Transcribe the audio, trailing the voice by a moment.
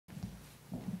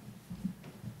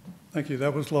Thank you,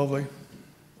 that was lovely.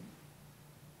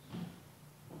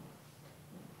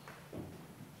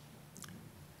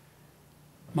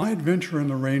 My adventure in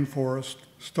the rainforest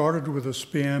started with a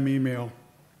spam email.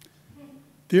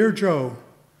 Dear Joe,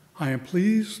 I am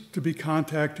pleased to be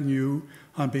contacting you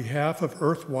on behalf of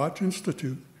Earthwatch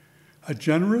Institute. A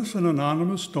generous and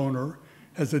anonymous donor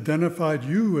has identified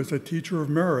you as a teacher of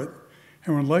merit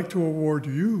and would like to award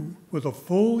you with a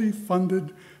fully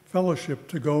funded fellowship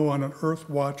to go on an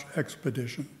Earthwatch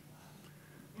expedition.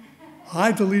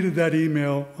 I deleted that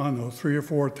email, I don't know, 3 or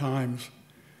 4 times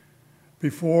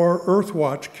before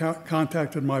Earthwatch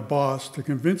contacted my boss to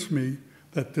convince me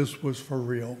that this was for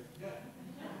real.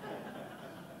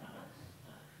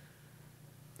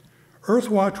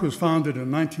 Earthwatch was founded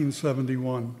in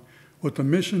 1971 with the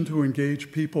mission to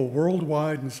engage people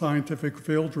worldwide in scientific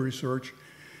field research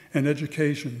and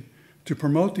education to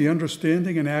promote the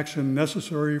understanding and action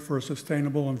necessary for a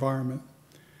sustainable environment.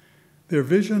 Their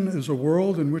vision is a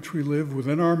world in which we live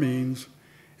within our means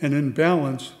and in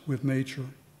balance with nature.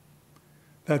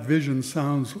 That vision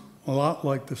sounds a lot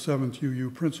like the 7th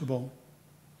UU principle.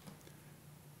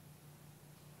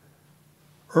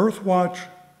 Earthwatch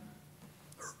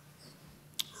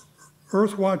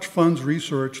funds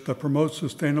research that promotes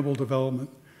sustainable development.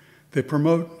 They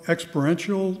promote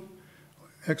experiential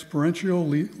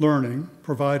learning,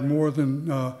 provide more than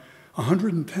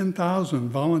 110,000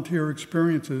 volunteer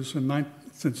experiences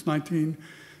since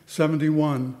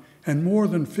 1971, and more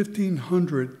than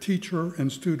 1,500 teacher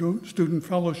and student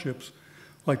fellowships,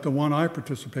 like the one I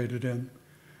participated in.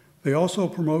 They also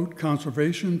promote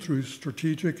conservation through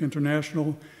strategic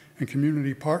international and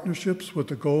community partnerships with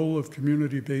the goal of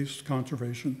community-based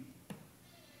conservation.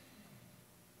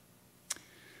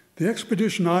 The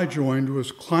expedition I joined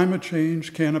was Climate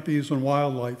Change, Canopies, and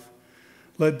Wildlife,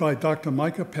 led by Dr.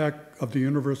 Micah Peck of the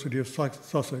University of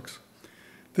Sussex.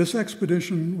 This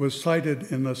expedition was sited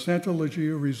in the Santa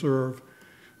Lucia Reserve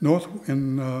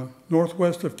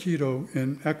northwest of Quito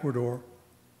in Ecuador.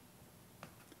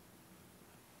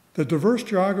 The diverse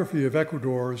geography of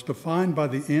Ecuador is defined by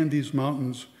the Andes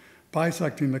Mountains,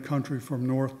 bisecting the country from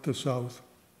north to south.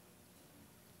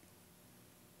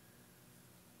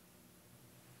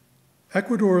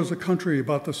 Ecuador is a country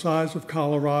about the size of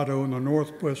Colorado in the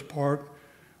northwest part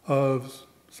of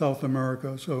South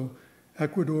America, so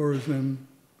Ecuador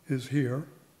is here.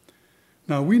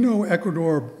 Now, we know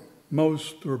Ecuador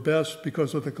most or best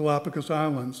because of the Galapagos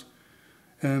Islands,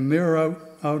 and they're out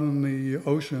in the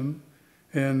ocean,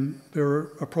 and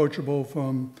they're approachable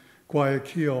from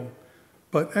Guayaquil.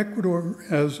 But Ecuador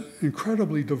has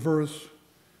incredibly diverse,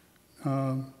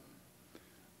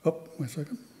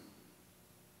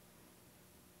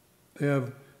 They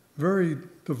have very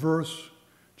diverse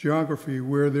geography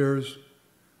where there's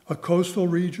a coastal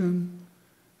region,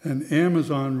 an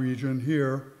Amazon region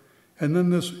here, and then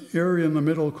this area in the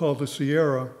middle called the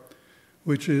Sierra,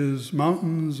 which is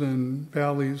mountains and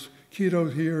valleys. Quito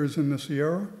here is in the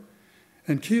Sierra,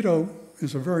 and Quito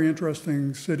is a very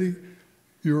interesting city.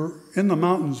 You're in the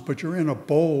mountains, but you're in a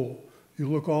bowl. You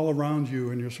look all around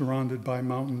you and you're surrounded by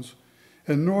mountains.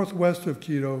 And northwest of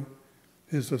Quito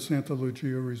is the Santa Lucia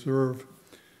Reserve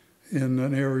in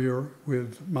an area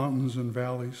with mountains and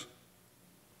valleys.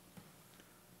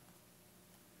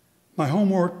 My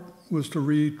homework was to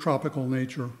read Tropical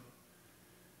Nature,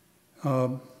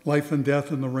 Life and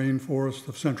Death in the Rainforest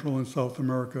of Central and South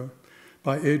America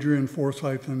by Adrian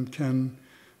Forsyth and Ken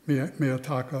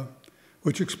Miyataka,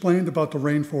 which explained about the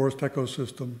rainforest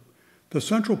ecosystem. The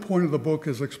central point of the book,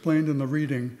 as explained in the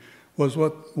reading, was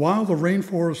while the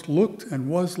rainforest looked and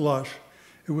was lush,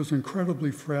 it was incredibly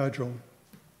fragile.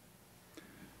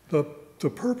 The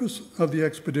purpose of the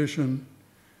expedition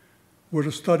were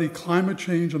to study climate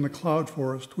change in the cloud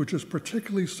forest, which is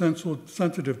particularly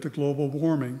sensitive to global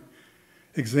warming,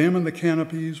 examine the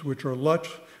canopies, which are lush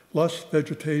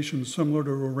vegetation similar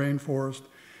to a rainforest,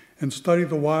 and study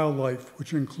the wildlife,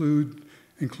 which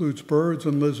includes birds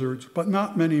and lizards, but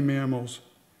not many mammals.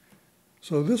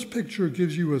 So this picture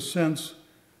gives you a sense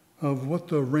of what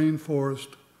the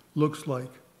rainforest looks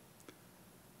like.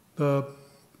 The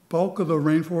bulk of the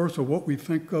rainforest, or what we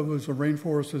think of as a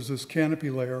rainforest, is this canopy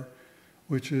layer,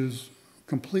 which is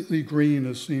completely green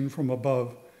as seen from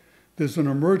above. There's an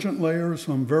emergent layer,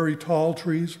 some very tall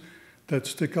trees that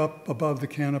stick up above the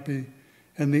canopy,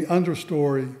 and the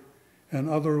understory and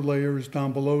other layers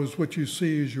down below is what you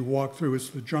see as you walk through. It's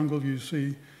the jungle you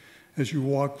see as you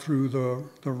walk through the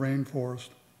rainforest.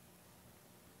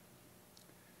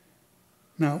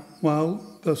 Now,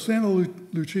 while the Santa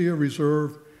Lucia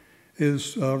Reserve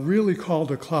is really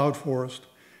called a cloud forest,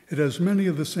 it has many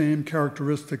of the same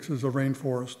characteristics as a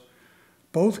rainforest.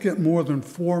 Both get more than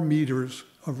 4 meters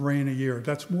of rain a year.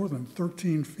 That's more than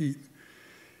 13 feet,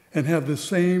 and have the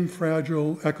same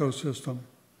fragile ecosystem.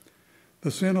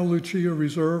 The Santa Lucia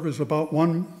Reserve is at about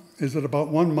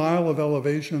 1 mile of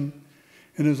elevation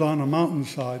and is on a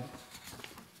mountainside,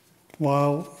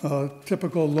 while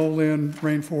typical lowland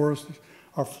rainforests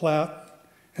are flat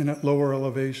and at lower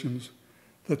elevations.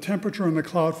 The temperature in the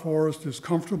cloud forest is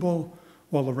comfortable,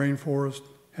 while the rainforest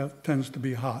tends to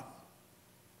be hot.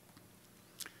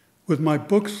 With my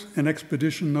books and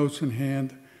expedition notes in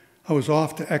hand, I was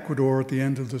off to Ecuador at the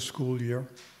end of the school year.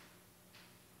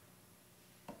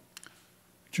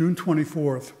 June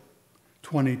 24th,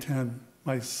 2010,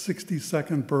 my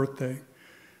 62nd birthday,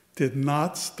 did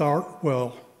not start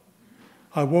well.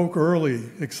 I woke early,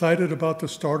 excited about the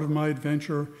start of my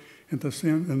adventure in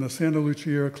the Santa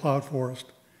Lucia cloud forest.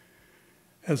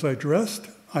 As I dressed,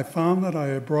 I found that I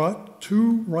had brought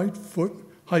 2 right foot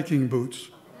hiking boots.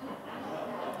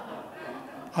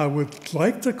 I would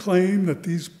like to claim that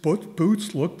these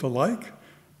boots looked alike,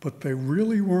 but they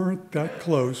really weren't that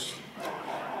close.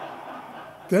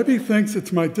 Debbie thinks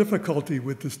it's my difficulty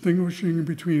with distinguishing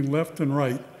between left and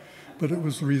right, but it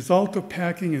was the result of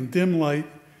packing in dim light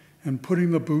and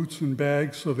putting the boots in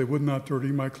bags so they would not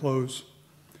dirty my clothes.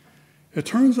 It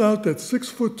turns out that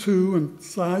 6'2" and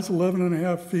size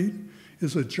 11.5 feet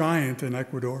is a giant in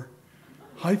Ecuador.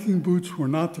 Hiking boots were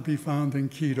not to be found in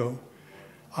Quito.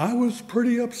 I was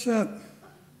pretty upset.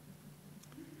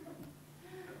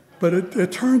 But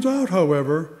it turns out,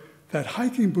 however, that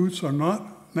hiking boots are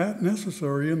not that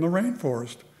necessary in the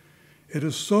rainforest. It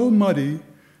is so muddy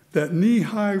that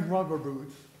knee-high rubber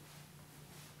boots,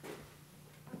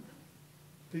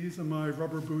 these are my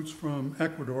rubber boots from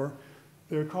Ecuador.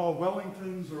 They're called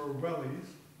Wellingtons or Wellies.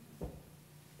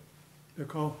 They're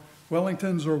called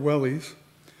Wellingtons or Wellies,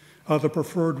 the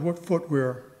preferred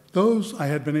footwear. Those I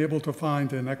had been able to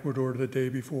find in Ecuador the day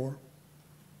before.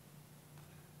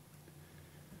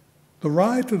 The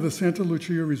ride to the Santa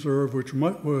Lucia Reserve, which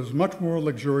was much more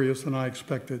luxurious than I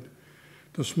expected.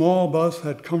 The small bus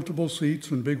had comfortable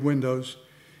seats and big windows.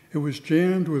 It was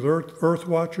jammed with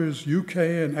Earthwatchers, UK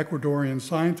and Ecuadorian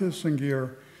scientists and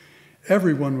gear.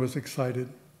 Everyone was excited.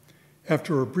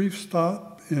 After a brief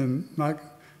stop in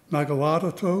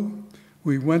Nagalatato,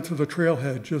 we went to the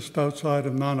trailhead just outside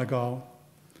of Nanagal.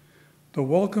 The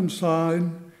welcome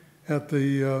sign at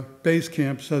the base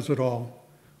camp says it all.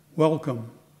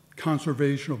 Welcome,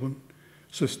 conservation,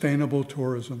 sustainable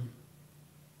tourism.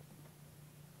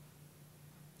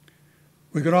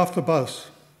 We got off the bus,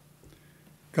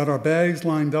 got our bags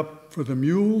lined up for the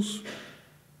mules,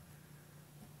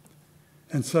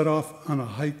 and set off on a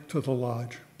hike to the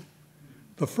lodge.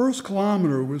 The first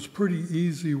kilometer was pretty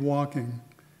easy walking.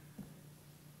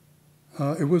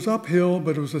 It was uphill,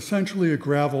 but it was essentially a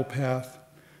gravel path.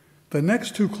 The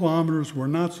next 2 kilometers were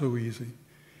not so easy.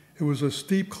 It was a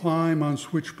steep climb on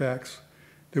switchbacks.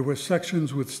 There were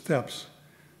sections with steps.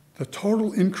 The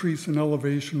total increase in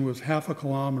elevation was half a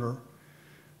kilometer.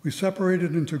 We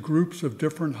separated into groups of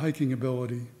different hiking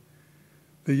ability.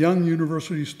 The young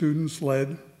university students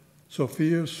led.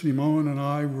 Sophia, Simone, and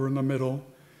I were in the middle.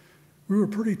 We were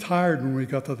pretty tired when we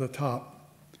got to the top.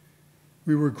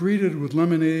 We were greeted with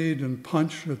lemonade and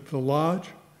punch at the lodge.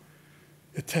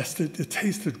 It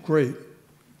tasted great.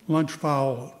 Lunch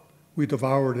followed. We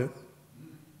devoured it.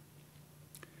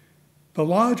 The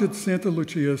lodge at Santa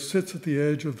Lucia sits at the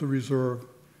edge of the reserve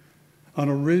on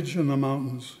a ridge in the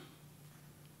mountains.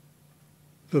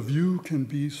 The view can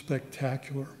be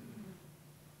spectacular.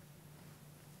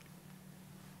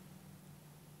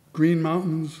 Green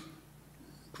mountain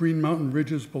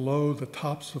ridges below, the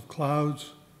tops of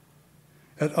clouds.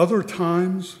 At other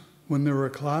times, when there are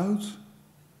clouds,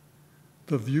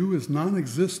 the view is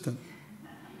non-existent.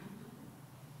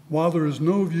 While there is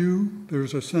no view, there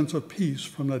is a sense of peace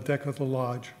from the deck of the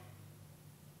lodge.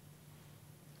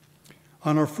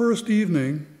 On our first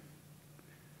evening,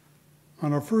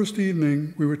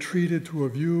 we were treated to a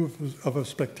view of a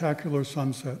spectacular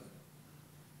sunset.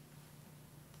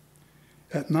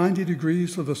 At 90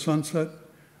 degrees of the sunset,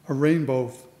 a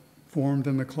rainbow formed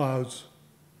in the clouds.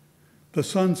 The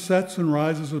sun sets and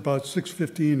rises about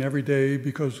 6:15 every day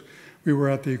because we were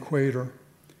at the equator.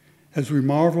 As we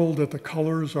marveled at the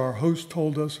colors, our host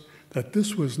told us that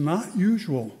this was not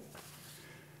usual.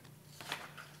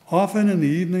 Often in the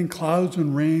evening, clouds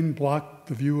and rain blocked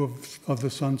the view of the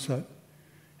sunset.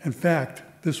 In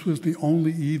fact, this was the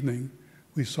only evening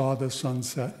we saw the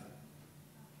sunset.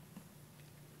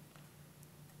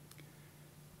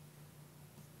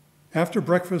 After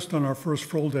breakfast on our first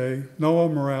full day, Noah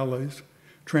Morales,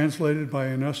 translated by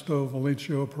Ernesto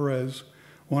Valencia Perez,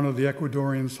 one of the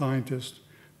Ecuadorian scientists,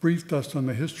 briefed us on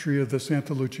the history of the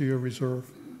Santa Lucia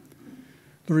Reserve.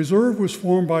 The reserve was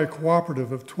formed by a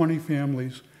cooperative of 20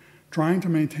 families trying to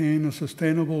maintain a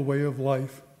sustainable way of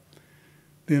life.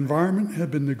 The environment had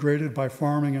been degraded by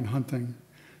farming and hunting,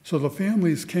 so the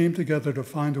families came together to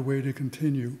find a way to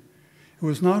continue. It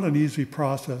was not an easy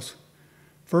process.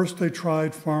 First, they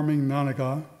tried farming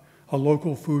nanaga, a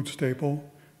local food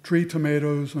staple, tree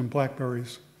tomatoes, and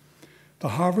blackberries. The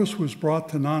harvest was brought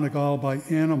to Nanagal by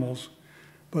animals,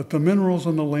 but the minerals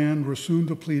in the land were soon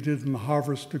depleted and the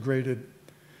harvest degraded.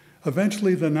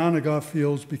 Eventually, the Nanaga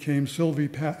fields became silvy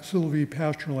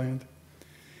pastureland.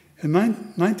 In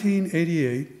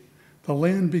 1988, the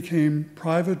land became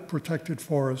private protected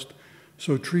forest,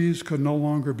 so trees could no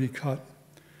longer be cut.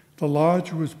 The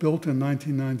lodge was built in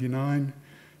 1999.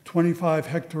 25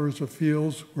 hectares of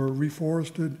fields were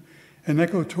reforested, and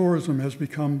ecotourism has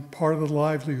become part of the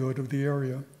livelihood of the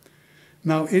area.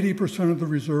 Now 80% of the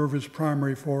reserve is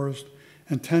primary forest,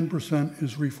 and 10%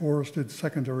 is reforested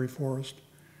secondary forest.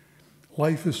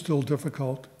 Life is still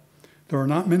difficult. There are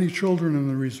not many children in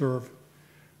the reserve.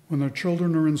 When the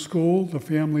children are in school, the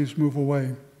families move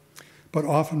away, but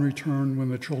often return when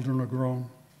the children are grown.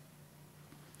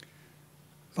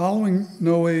 Following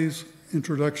Noé's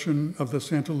introduction of the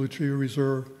Santa Lucia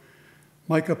Reserve,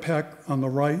 Micah Peck on the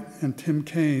right and Tim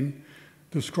Kane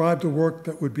described the work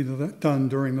that would be done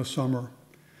during the summer.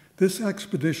 This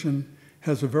expedition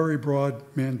has a very broad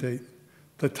mandate.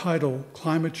 The title,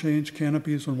 Climate Change,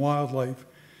 Canopies, and Wildlife,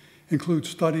 includes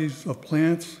studies of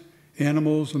plants,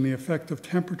 animals, and the effect of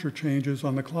temperature changes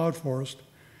on the cloud forest.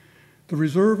 The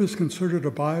reserve is considered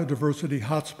a biodiversity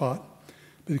hotspot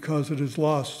because it has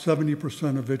lost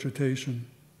 70% of vegetation.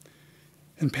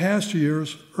 In past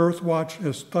years, Earthwatch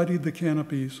has studied the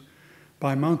canopies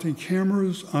by mounting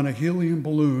cameras on a helium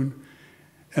balloon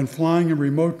and flying a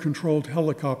remote-controlled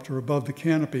helicopter above the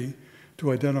canopy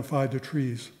to identify the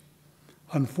trees.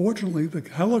 Unfortunately, the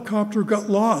helicopter got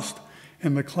lost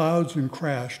in the clouds and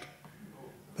crashed.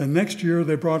 The next year,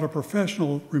 they brought a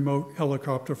professional remote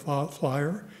helicopter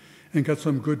flyer and got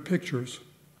some good pictures.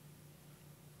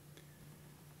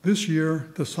 This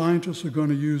year, the scientists are going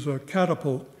to use a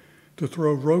catapult to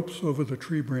throw ropes over the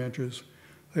tree branches.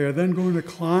 They are then going to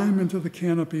climb into the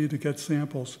canopy to get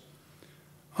samples.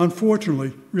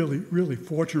 Unfortunately, really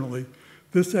fortunately,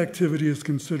 this activity is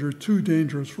considered too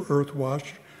dangerous for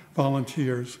Earthwatch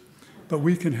volunteers, but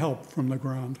we can help from the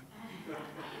ground.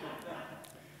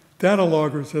 Data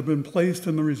loggers have been placed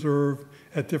in the reserve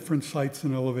at different sites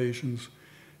and elevations.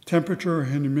 Temperature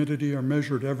and humidity are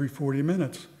measured every 40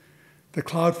 minutes. The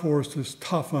cloud forest is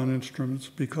tough on instruments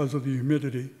because of the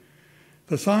humidity.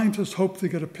 The scientists hope to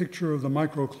get a picture of the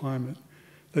microclimate,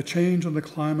 the change in the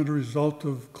climate as a result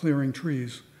of clearing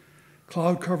trees.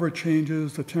 Cloud cover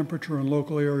changes the temperature in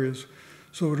local areas,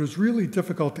 so it is really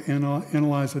difficult to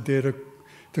analyze the data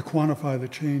to quantify the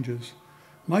changes.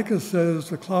 Micah says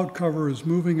the cloud cover is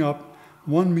moving up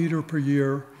 1 meter per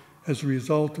year as a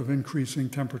result of increasing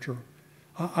temperature.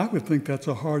 I would think that's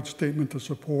a hard statement to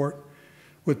support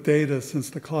with data since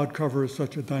the cloud cover is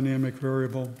such a dynamic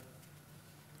variable.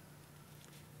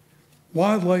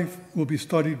 Wildlife will be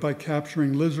studied by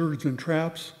capturing lizards in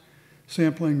traps,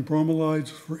 sampling bromeliads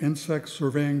for insects,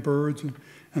 surveying birds,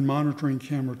 and monitoring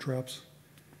camera traps.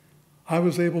 I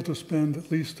was able to spend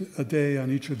at least a day on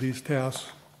each of these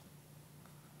tasks.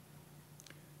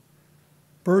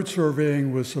 Bird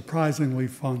surveying was surprisingly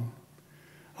fun.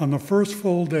 On the first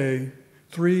full day,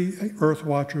 3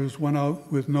 Earthwatchers went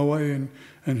out with Noé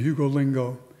and Hugo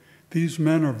Lingo. These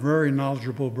men are very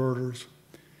knowledgeable birders.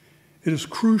 It is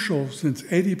crucial since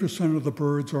 80% of the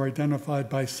birds are identified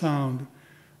by sound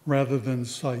rather than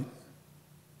sight.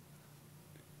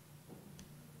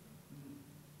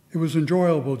 It was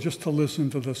enjoyable just to listen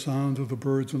to the sound of the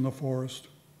birds in the forest.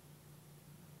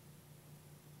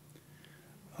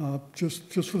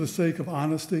 Just for the sake of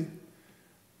honesty,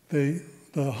 the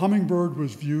hummingbird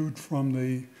was viewed from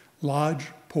the lodge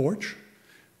porch.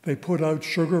 They put out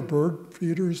sugar bird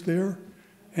feeders there,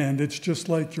 and it's just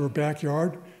like your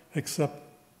backyard, except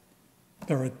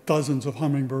there are dozens of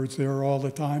hummingbirds there all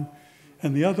the time.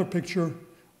 And the other picture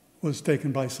was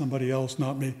taken by somebody else,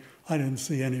 not me. I didn't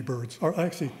see any birds. Or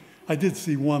actually, I did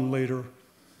see one later.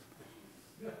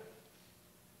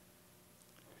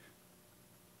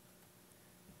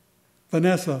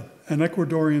 Vanessa, an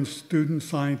Ecuadorian student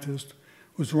scientist,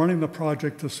 was running the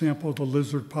project to sample the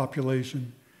lizard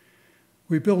population.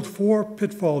 We built 4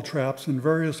 pitfall traps in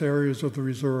various areas of the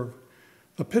reserve.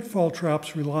 The pitfall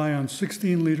traps rely on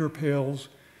 16-liter pails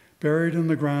buried in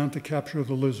the ground to capture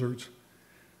the lizards.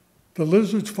 The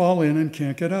lizards fall in and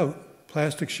can't get out.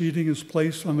 Plastic sheeting is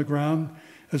placed on the ground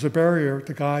as a barrier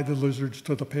to guide the lizards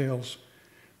to the pails.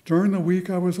 During the week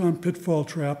I was on pitfall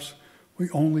traps, we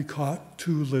only caught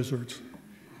 2 lizards.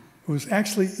 It was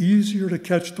actually easier to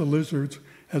catch the lizards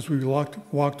as we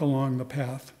walked along the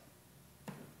path.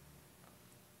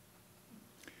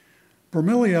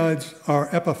 Bromeliads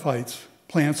are epiphytes,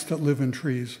 plants that live in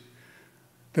trees.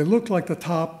 They look like the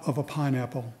top of a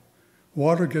pineapple.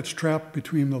 Water gets trapped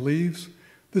between the leaves.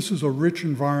 This is a rich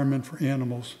environment for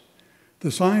animals.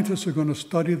 The scientists are going to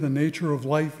study the nature of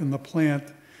life in the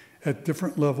plant at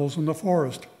different levels in the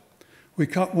forest. We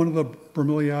cut one of the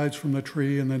bromeliads from the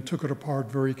tree and then took it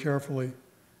apart very carefully.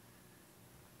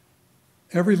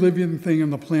 Every living thing in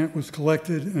the plant was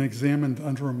collected and examined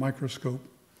under a microscope.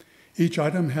 Each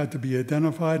item had to be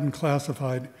identified and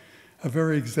classified, a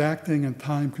very exacting and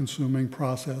time-consuming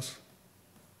process.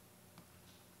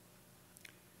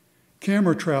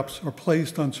 Camera traps are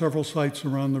placed on several sites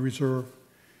around the reserve.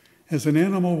 As an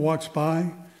animal walks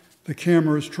by, the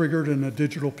camera is triggered and a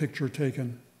digital picture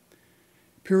taken.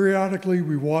 Periodically,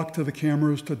 we walk to the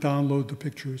cameras to download the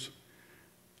pictures.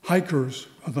 Hikers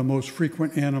are the most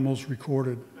frequent animals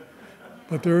recorded,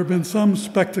 but there have been some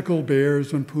spectacled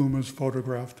bears and pumas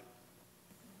photographed.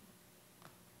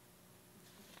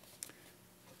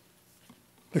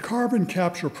 The carbon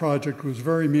capture project was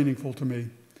very meaningful to me.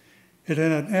 It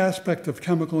had an aspect of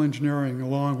chemical engineering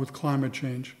along with climate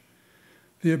change.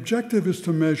 The objective is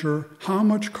to measure how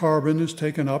much carbon is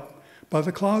taken up by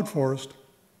the cloud forest.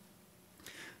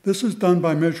 This is done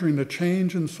by measuring the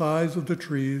change in size of the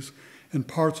trees and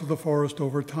parts of the forest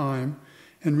over time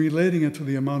and relating it to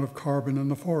the amount of carbon in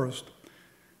the forest.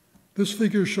 This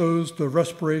figure shows the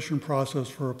respiration process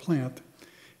for a plant.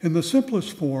 In the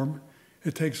simplest form,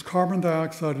 it takes carbon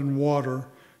dioxide and water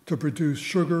to produce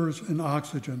sugars and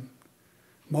oxygen.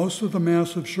 Most of the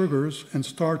massive sugars and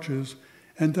starches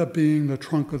end up being the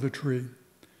trunk of the tree.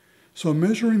 So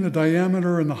measuring the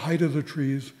diameter and the height of the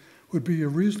trees would be a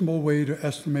reasonable way to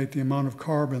estimate the amount of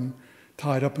carbon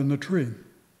tied up in the tree.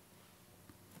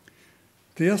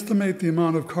 To estimate the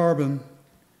amount of carbon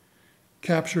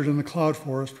captured in the cloud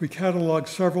forest, we cataloged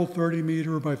several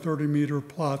 30-meter by 30-meter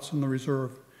plots in the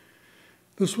reserve.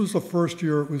 This was the first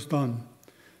year it was done.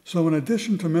 So in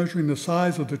addition to measuring the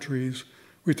size of the trees,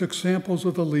 we took samples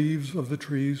of the leaves of the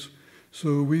trees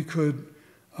so we could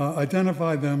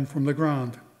identify them from the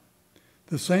ground.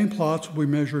 The same plots will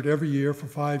be measured every year for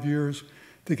 5 years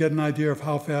to get an idea of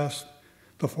how fast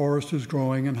the forest is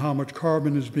growing and how much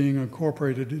carbon is being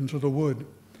incorporated into the wood.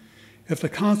 If the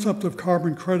concept of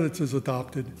carbon credits is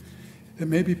adopted, it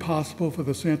may be possible for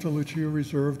the Santa Lucia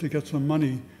Reserve to get some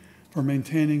money for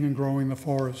maintaining and growing the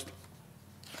forest.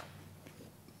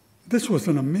 This was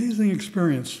an amazing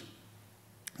experience.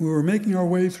 We were making our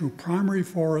way through primary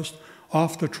forest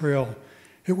off the trail.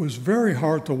 It was very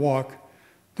hard to walk.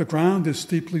 The ground is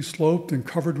steeply sloped and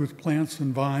covered with plants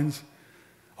and vines.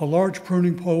 A large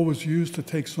pruning pole was used to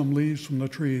take some leaves from the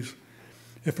trees.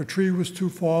 If a tree was too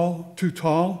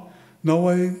tall, Noe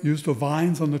used the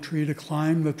vines on the tree to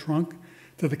climb the trunk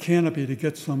to the canopy to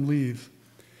get some leaves.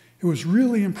 It was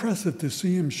really impressive to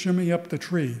see him shimmy up the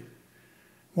tree.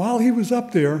 While he was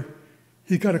up there,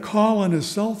 he got a call on his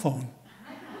cell phone.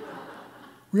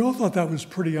 We all thought that was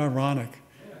pretty ironic.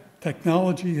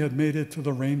 Technology had made it to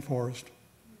the rainforest.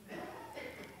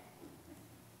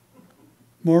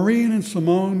 Maureen and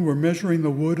Simone were measuring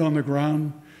the wood on the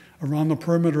ground around the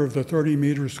perimeter of the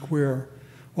 30-meter square,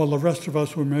 while the rest of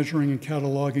us were measuring and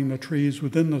cataloging the trees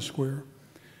within the square.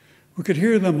 We could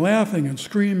hear them laughing and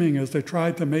screaming as they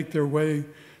tried to make their way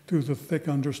through the thick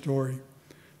understory.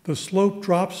 The slope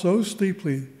dropped so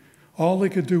steeply, all they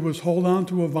could do was hold on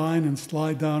to a vine and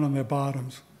slide down on their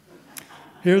bottoms.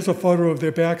 Here's a photo of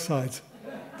their backsides.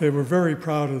 They were very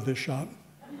proud of this shot.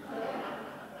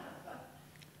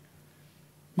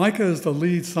 Micah is the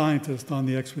lead scientist on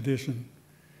the expedition.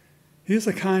 He's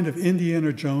a kind of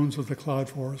Indiana Jones of the cloud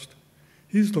forest.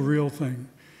 He's the real thing.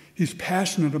 He's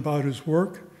passionate about his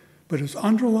work, but his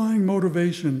underlying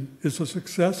motivation is the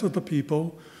success of the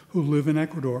people who live in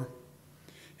Ecuador.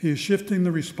 He is shifting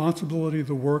the responsibility of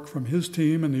the work from his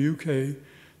team in the UK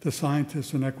to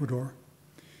scientists in Ecuador.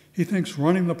 He thinks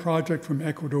running the project from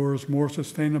Ecuador is more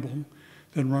sustainable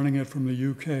than running it from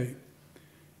the UK.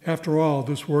 After all,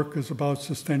 this work is about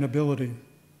sustainability.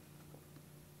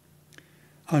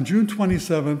 On June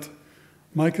 27th,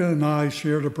 Micah and I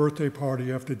shared a birthday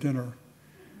party after dinner.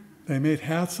 They made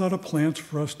hats out of plants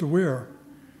for us to wear.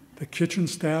 The kitchen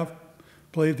staff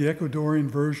played the Ecuadorian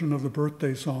version of the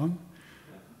birthday song.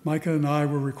 Micah and I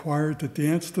were required to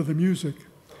dance to the music.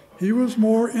 He was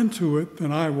more into it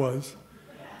than I was.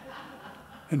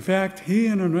 In fact, he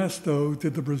and Ernesto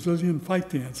did the Brazilian fight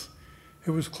dance.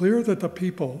 It was clear that the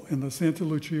people in the Santa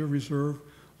Lucia Reserve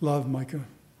loved Micah.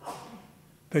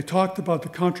 They talked about the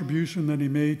contribution that he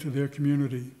made to their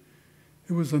community.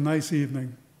 It was a nice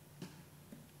evening.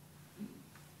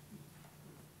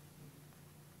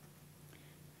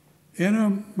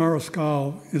 Ana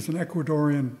Mariscal is an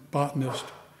Ecuadorian botanist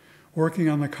working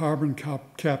on the carbon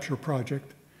capture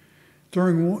project.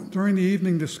 During the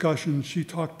evening discussion, she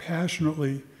talked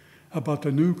passionately about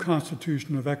the new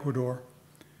Constitution of Ecuador.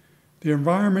 The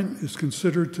environment is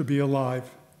considered to be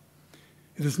alive.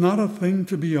 It is not a thing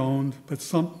to be owned, but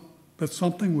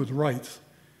something with rights.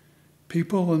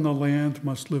 People and the land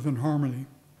must live in harmony.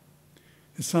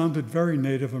 It sounded very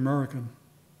Native American.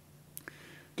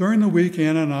 During the week,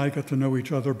 Anna and I got to know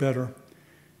each other better.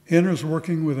 Anna is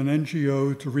working with an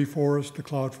NGO to reforest the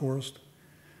cloud forest.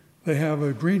 They have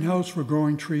a greenhouse for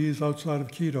growing trees outside of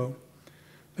Quito.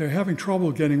 They're having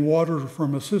trouble getting water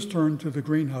from a cistern to the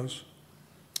greenhouse.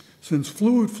 Since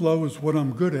fluid flow is what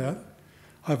I'm good at,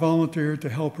 I volunteered to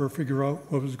help her figure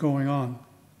out what was going on.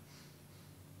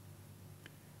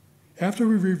 After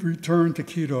we returned to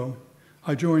Quito,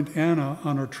 I joined Anna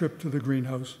on her trip to the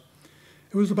greenhouse.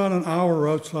 It was about an hour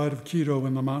outside of Quito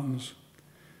in the mountains.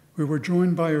 We were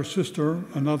joined by her sister,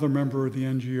 another member of the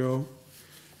NGO,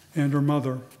 and her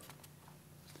mother.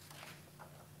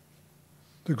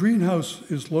 The greenhouse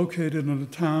is located in a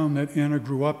town that Anna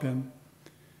grew up in.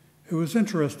 It was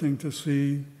interesting to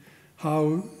see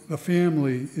how the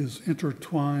family is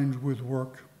intertwined with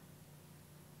work.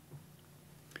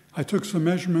 I took some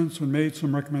measurements and made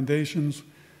some recommendations.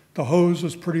 The hose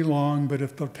is pretty long, but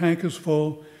if the tank is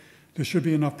full, there should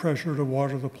be enough pressure to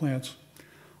water the plants.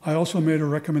 I also made a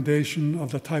recommendation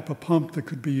of the type of pump that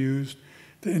could be used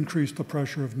to increase the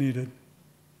pressure if needed.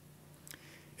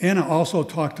 Anna also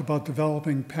talked about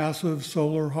developing passive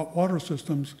solar hot water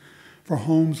systems for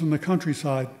homes in the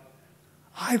countryside.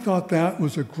 I thought that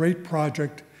was a great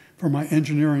project for my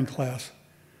engineering class.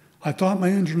 I thought my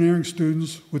engineering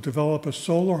students would develop a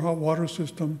solar hot water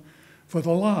system for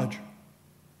the lodge.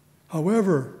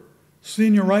 However,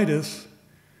 senioritis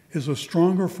is a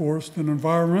stronger force than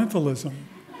environmentalism.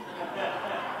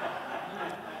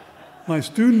 My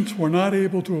students were not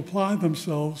able to apply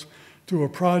themselves to a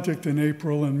project in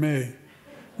April and May,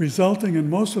 resulting in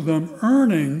most of them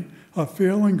earning a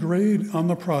failing grade on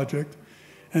the project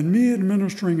and me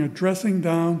administering a dressing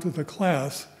down to the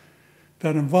class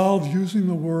that involved using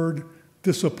the word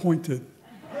disappointed.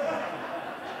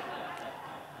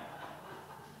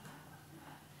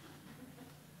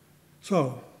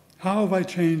 So, how have I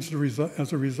changed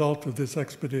as a result of this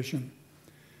expedition?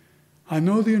 I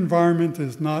know the environment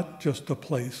is not just a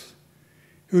place.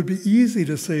 It would be easy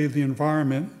to save the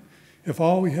environment if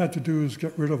all we had to do is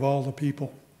get rid of all the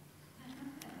people.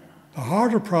 The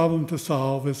harder problem to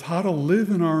solve is how to live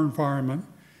in our environment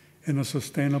in a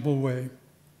sustainable way.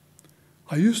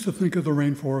 I used to think of the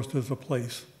rainforest as a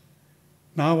place.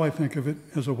 Now I think of it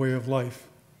as a way of life.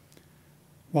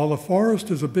 While the forest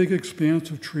is a big expanse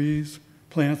of trees,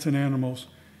 plants, and animals,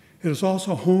 it is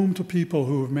also home to people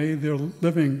who have made their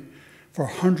living for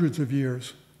hundreds of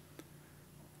years.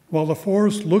 While the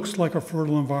forest looks like a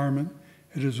fertile environment,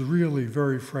 it is really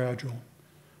very fragile.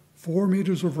 4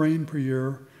 meters of rain per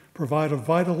year provide a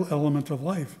vital element of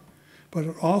life, but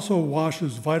it also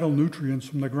washes vital nutrients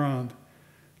from the ground.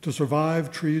 To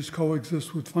survive, trees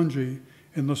coexist with fungi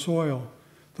in the soil.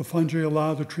 The fungi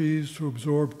allow the trees to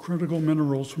absorb critical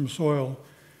minerals from soil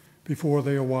before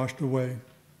they are washed away.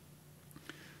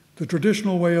 The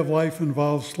traditional way of life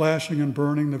involves slashing and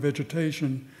burning the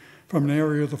vegetation from an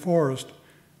area of the forest.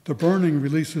 The burning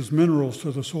releases minerals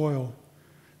to the soil.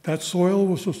 That soil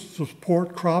will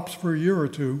support crops for a year or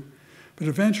two, but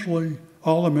eventually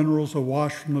all the minerals are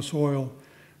washed from the soil,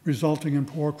 resulting in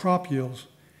poor crop yields.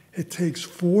 It takes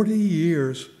 40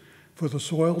 years for the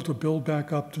soil to build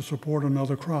back up to support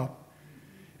another crop.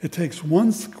 It takes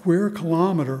 1 square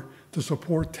kilometer to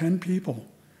support 10 people.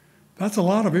 That's a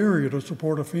lot of area to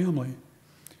support a family.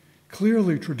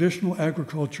 Clearly, traditional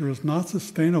agriculture is not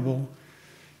sustainable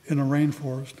in a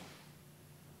rainforest.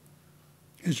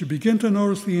 As you begin to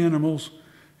notice the animals,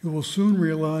 you will soon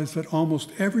realize that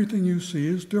almost everything you see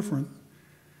is different.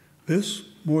 This,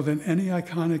 more than any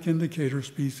iconic indicator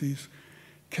species,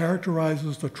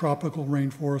 characterizes the tropical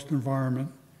rainforest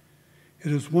environment.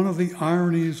 It is one of the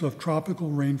ironies of tropical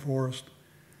rainforest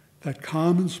that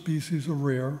common species are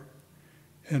rare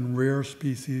and rare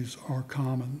species are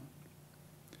common.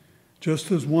 Just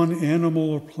as one animal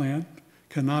or plant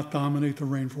cannot dominate the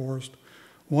rainforest,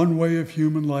 one way of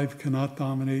human life cannot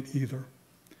dominate either.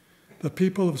 The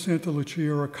people of Santa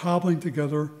Lucia are cobbling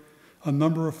together a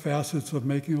number of facets of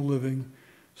making a living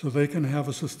so they can have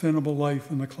a sustainable life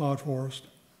in the cloud forest.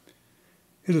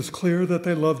 It is clear that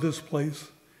they love this place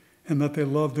and that they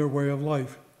love their way of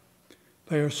life.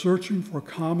 They are searching for a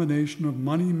combination of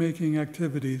money-making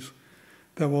activities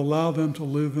that will allow them to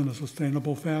live in a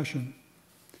sustainable fashion.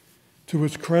 To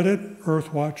its credit,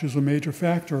 Earthwatch is a major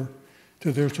factor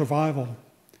to their survival.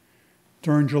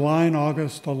 During July and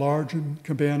August, the large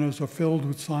cabanas are filled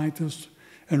with scientists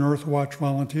and Earthwatch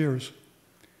volunteers.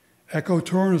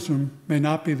 Ecotourism may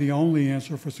not be the only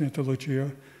answer for Santa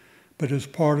Lucia, but is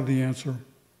part of the answer.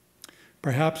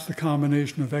 Perhaps the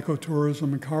combination of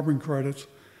ecotourism and carbon credits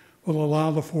will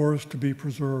allow the forest to be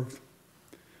preserved.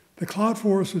 The cloud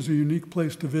forest is a unique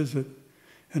place to visit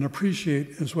and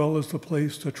appreciate, as well as the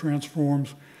place that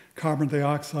transforms carbon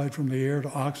dioxide from the air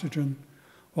to oxygen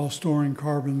while storing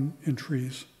carbon in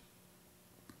trees.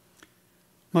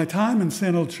 My time in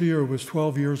Santa Lucia was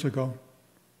 12 years ago.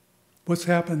 What's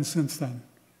happened since then?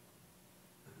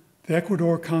 The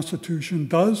Ecuador Constitution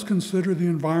does consider the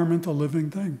environment a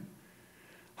living thing.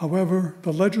 However,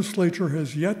 the legislature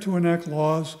has yet to enact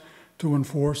laws to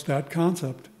enforce that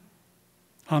concept.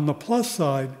 On the plus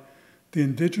side, the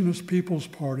Indigenous Peoples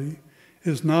Party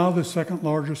is now the second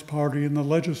largest party in the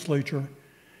legislature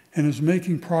and is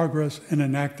making progress in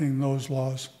enacting those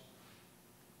laws.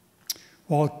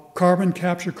 While carbon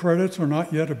capture credits are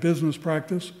not yet a business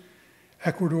practice,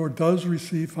 Ecuador does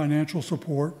receive financial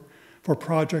support for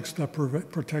projects that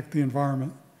protect the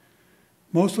environment.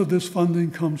 Most of this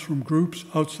funding comes from groups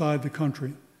outside the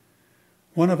country.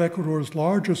 One of Ecuador's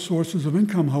largest sources of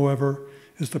income, however,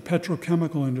 is the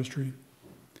petrochemical industry.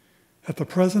 At the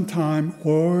present time,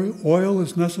 oil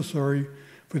is necessary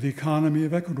for the economy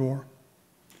of Ecuador,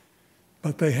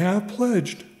 but they have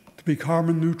pledged to be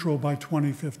carbon neutral by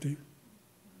 2050.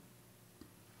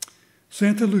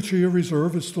 Santa Lucia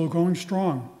Reserve is still going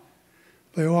strong.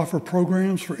 They offer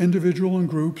programs for individuals and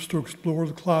groups to explore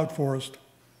the cloud forest.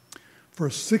 For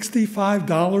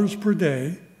 $65 per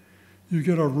day, you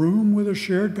get a room with a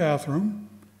shared bathroom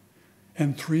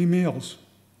and 3 meals.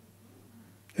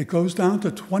 It goes down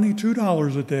to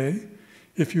 $22 a day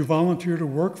if you volunteer to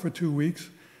work for 2 weeks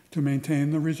to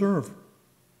maintain the reserve.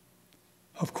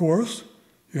 Of course,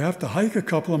 you have to hike a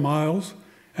couple of miles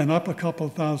and up a couple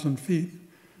of thousand feet,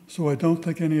 so I don't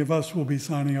think any of us will be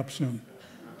signing up soon.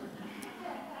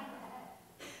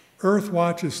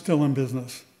 Earthwatch is still in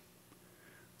business.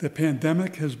 The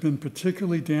pandemic has been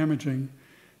particularly damaging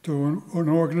to an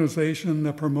organization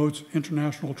that promotes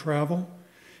international travel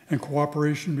and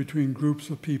cooperation between groups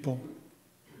of people.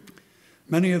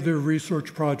 Many of their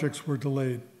research projects were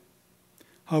delayed.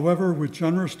 However, with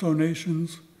generous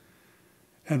donations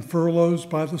and furloughs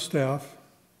by the staff,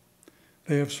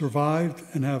 they have survived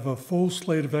and have a full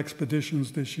slate of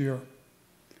expeditions this year.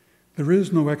 There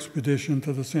is no expedition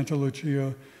to the Santa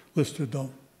Lucia listed though.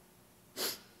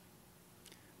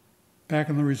 Back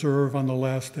in the reserve on the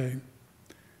last day.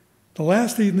 The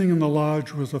last evening in the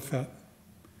lodge was a fete.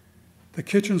 The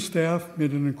kitchen staff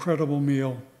made an incredible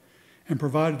meal and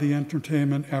provided the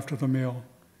entertainment after the meal.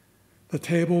 The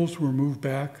tables were moved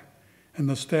back and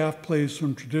the staff played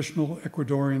some traditional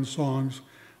Ecuadorian songs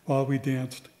while we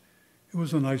danced. It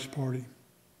was a nice party.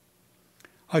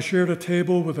 I shared a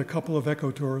table with a couple of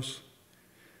ecotourists.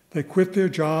 They quit their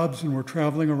jobs and were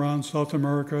traveling around South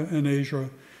America and Asia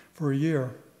for a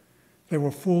year. They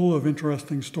were full of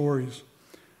interesting stories.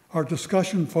 Our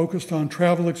discussion focused on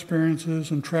travel experiences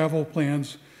and travel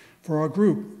plans for our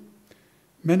group.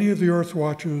 Many of the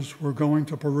Earthwatchers were going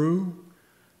to Peru,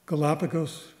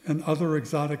 Galapagos, and other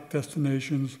exotic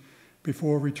destinations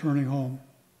before returning home.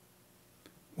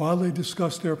 While they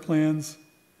discussed their plans,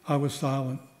 I was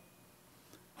silent.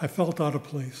 I felt out of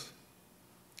place.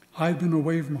 I'd been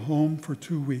away from home for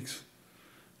 2 weeks.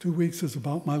 2 weeks is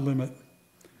about my limit.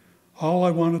 All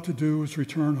I wanted to do was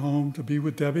return home to be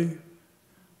with Debbie,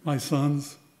 my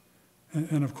sons,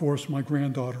 and of course, my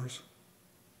granddaughters.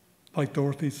 Like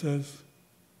Dorothy says,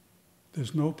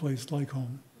 there's no place like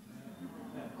home.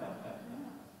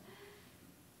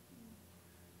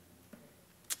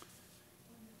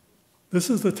 This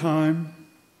is the time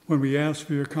when we ask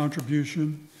for your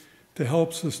contribution to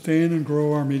help sustain and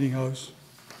grow our meeting house.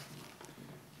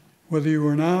 Whether you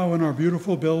are now in our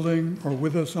beautiful building or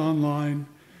with us online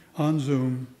on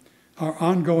Zoom, our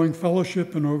ongoing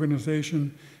fellowship and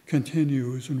organization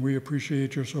continues, and we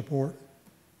appreciate your support.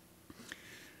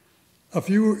 If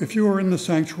you are in the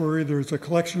sanctuary, there is a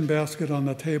collection basket on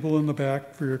the table in the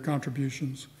back for your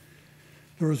contributions.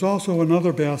 There is also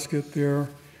another basket there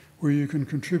where you can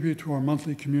contribute to our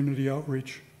monthly community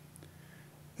outreach.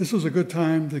 This is a good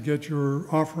time to get your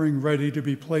offering ready to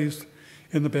be placed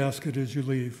in the basket as you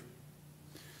leave.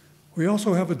 We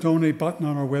also have a donate button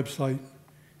on our website,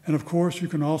 and of course you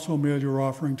can also mail your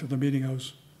offering to the Meeting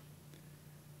House.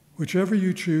 Whichever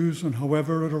you choose and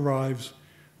however it arrives,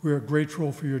 we are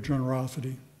grateful for your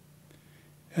generosity.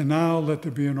 And now let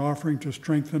there be an offering to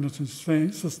strengthen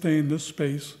and sustain this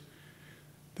space,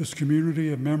 this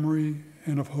community of memory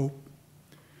and of hope,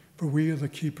 for we are the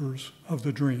keepers of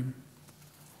the dream.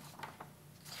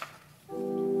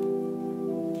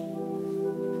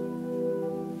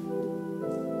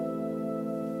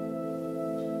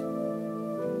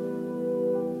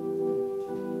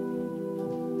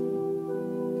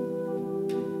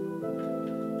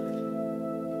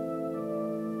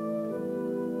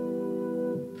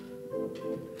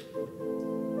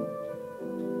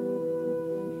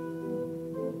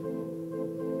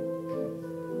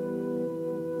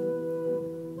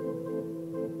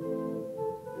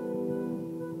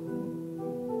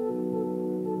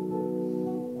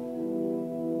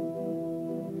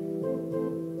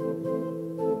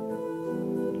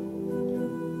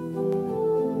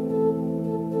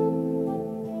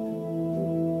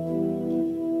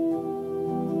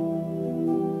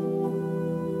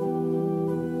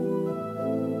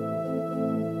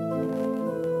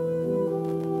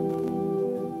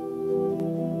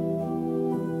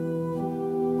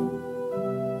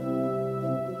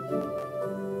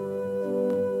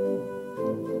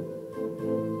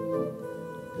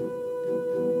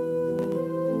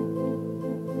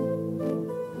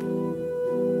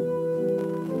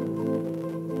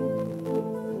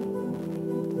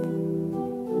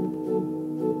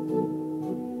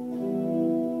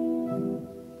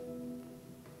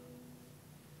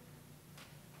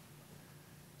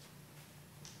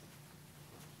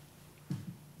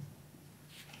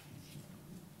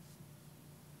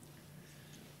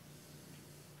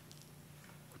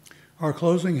 Our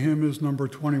closing hymn is number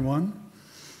 21,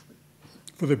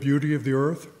 For the Beauty of the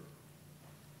Earth.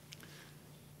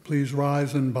 Please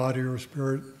rise in body or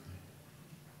spirit.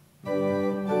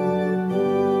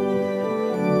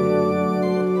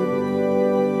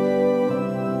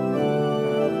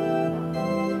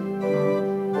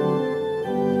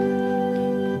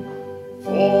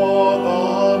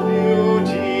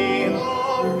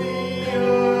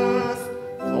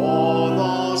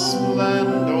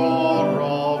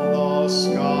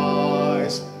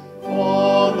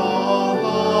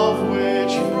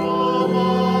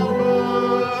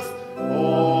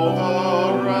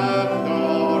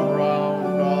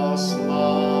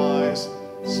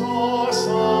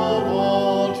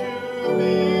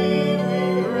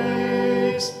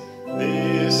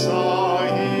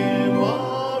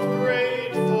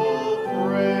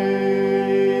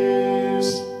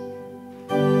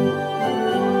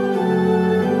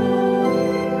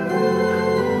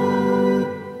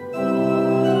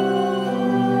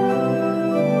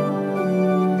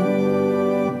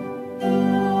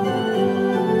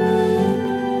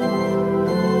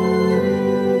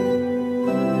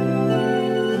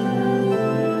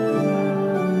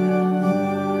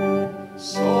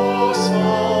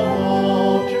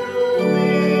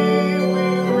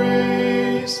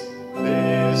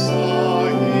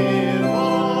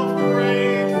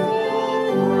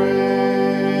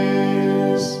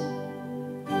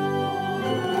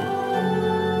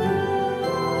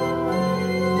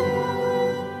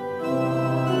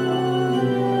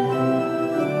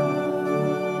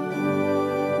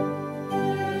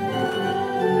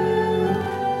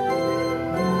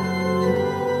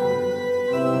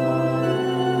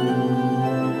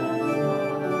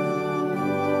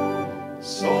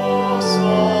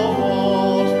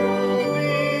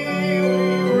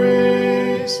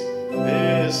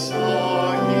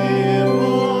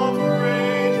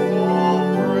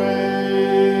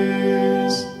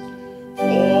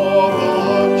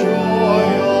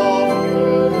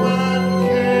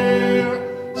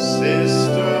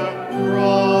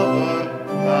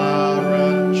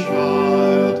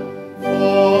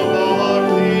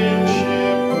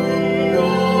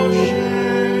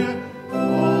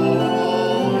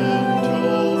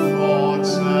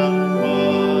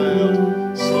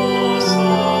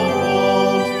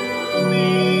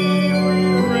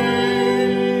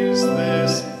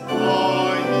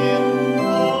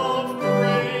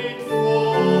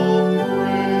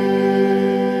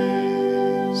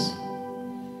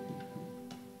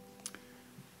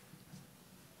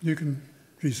 You can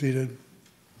be seated.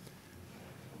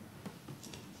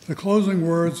 The closing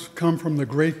words come from the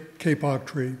Great Kapok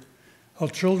Tree, a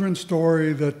children's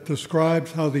story that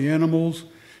describes how the animals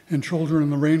and children in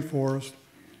the rainforest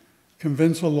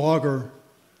convince a logger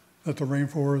that the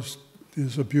rainforest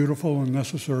is a beautiful and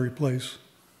necessary place.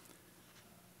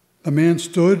 The man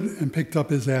stood and picked up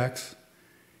his axe.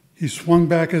 He swung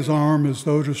back his arm as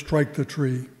though to strike the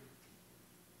tree.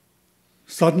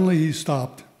 Suddenly he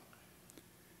stopped.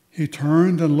 He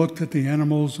turned and looked at the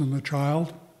animals and the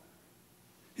child.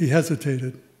 He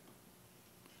hesitated.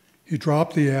 He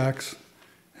dropped the axe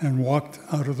and walked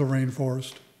out of the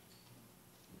rainforest.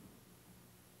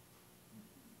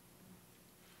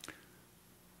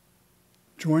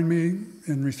 Join me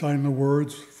in reciting the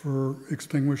words for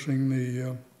extinguishing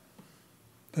the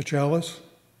chalice.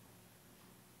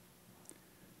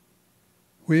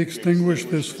 We extinguish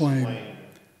this flame,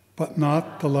 but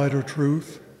not the light of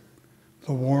truth,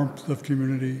 the warmth of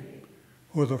community,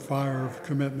 or the fire of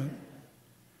commitment.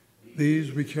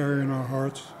 These we carry in our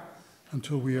hearts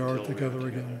until we are together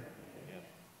again.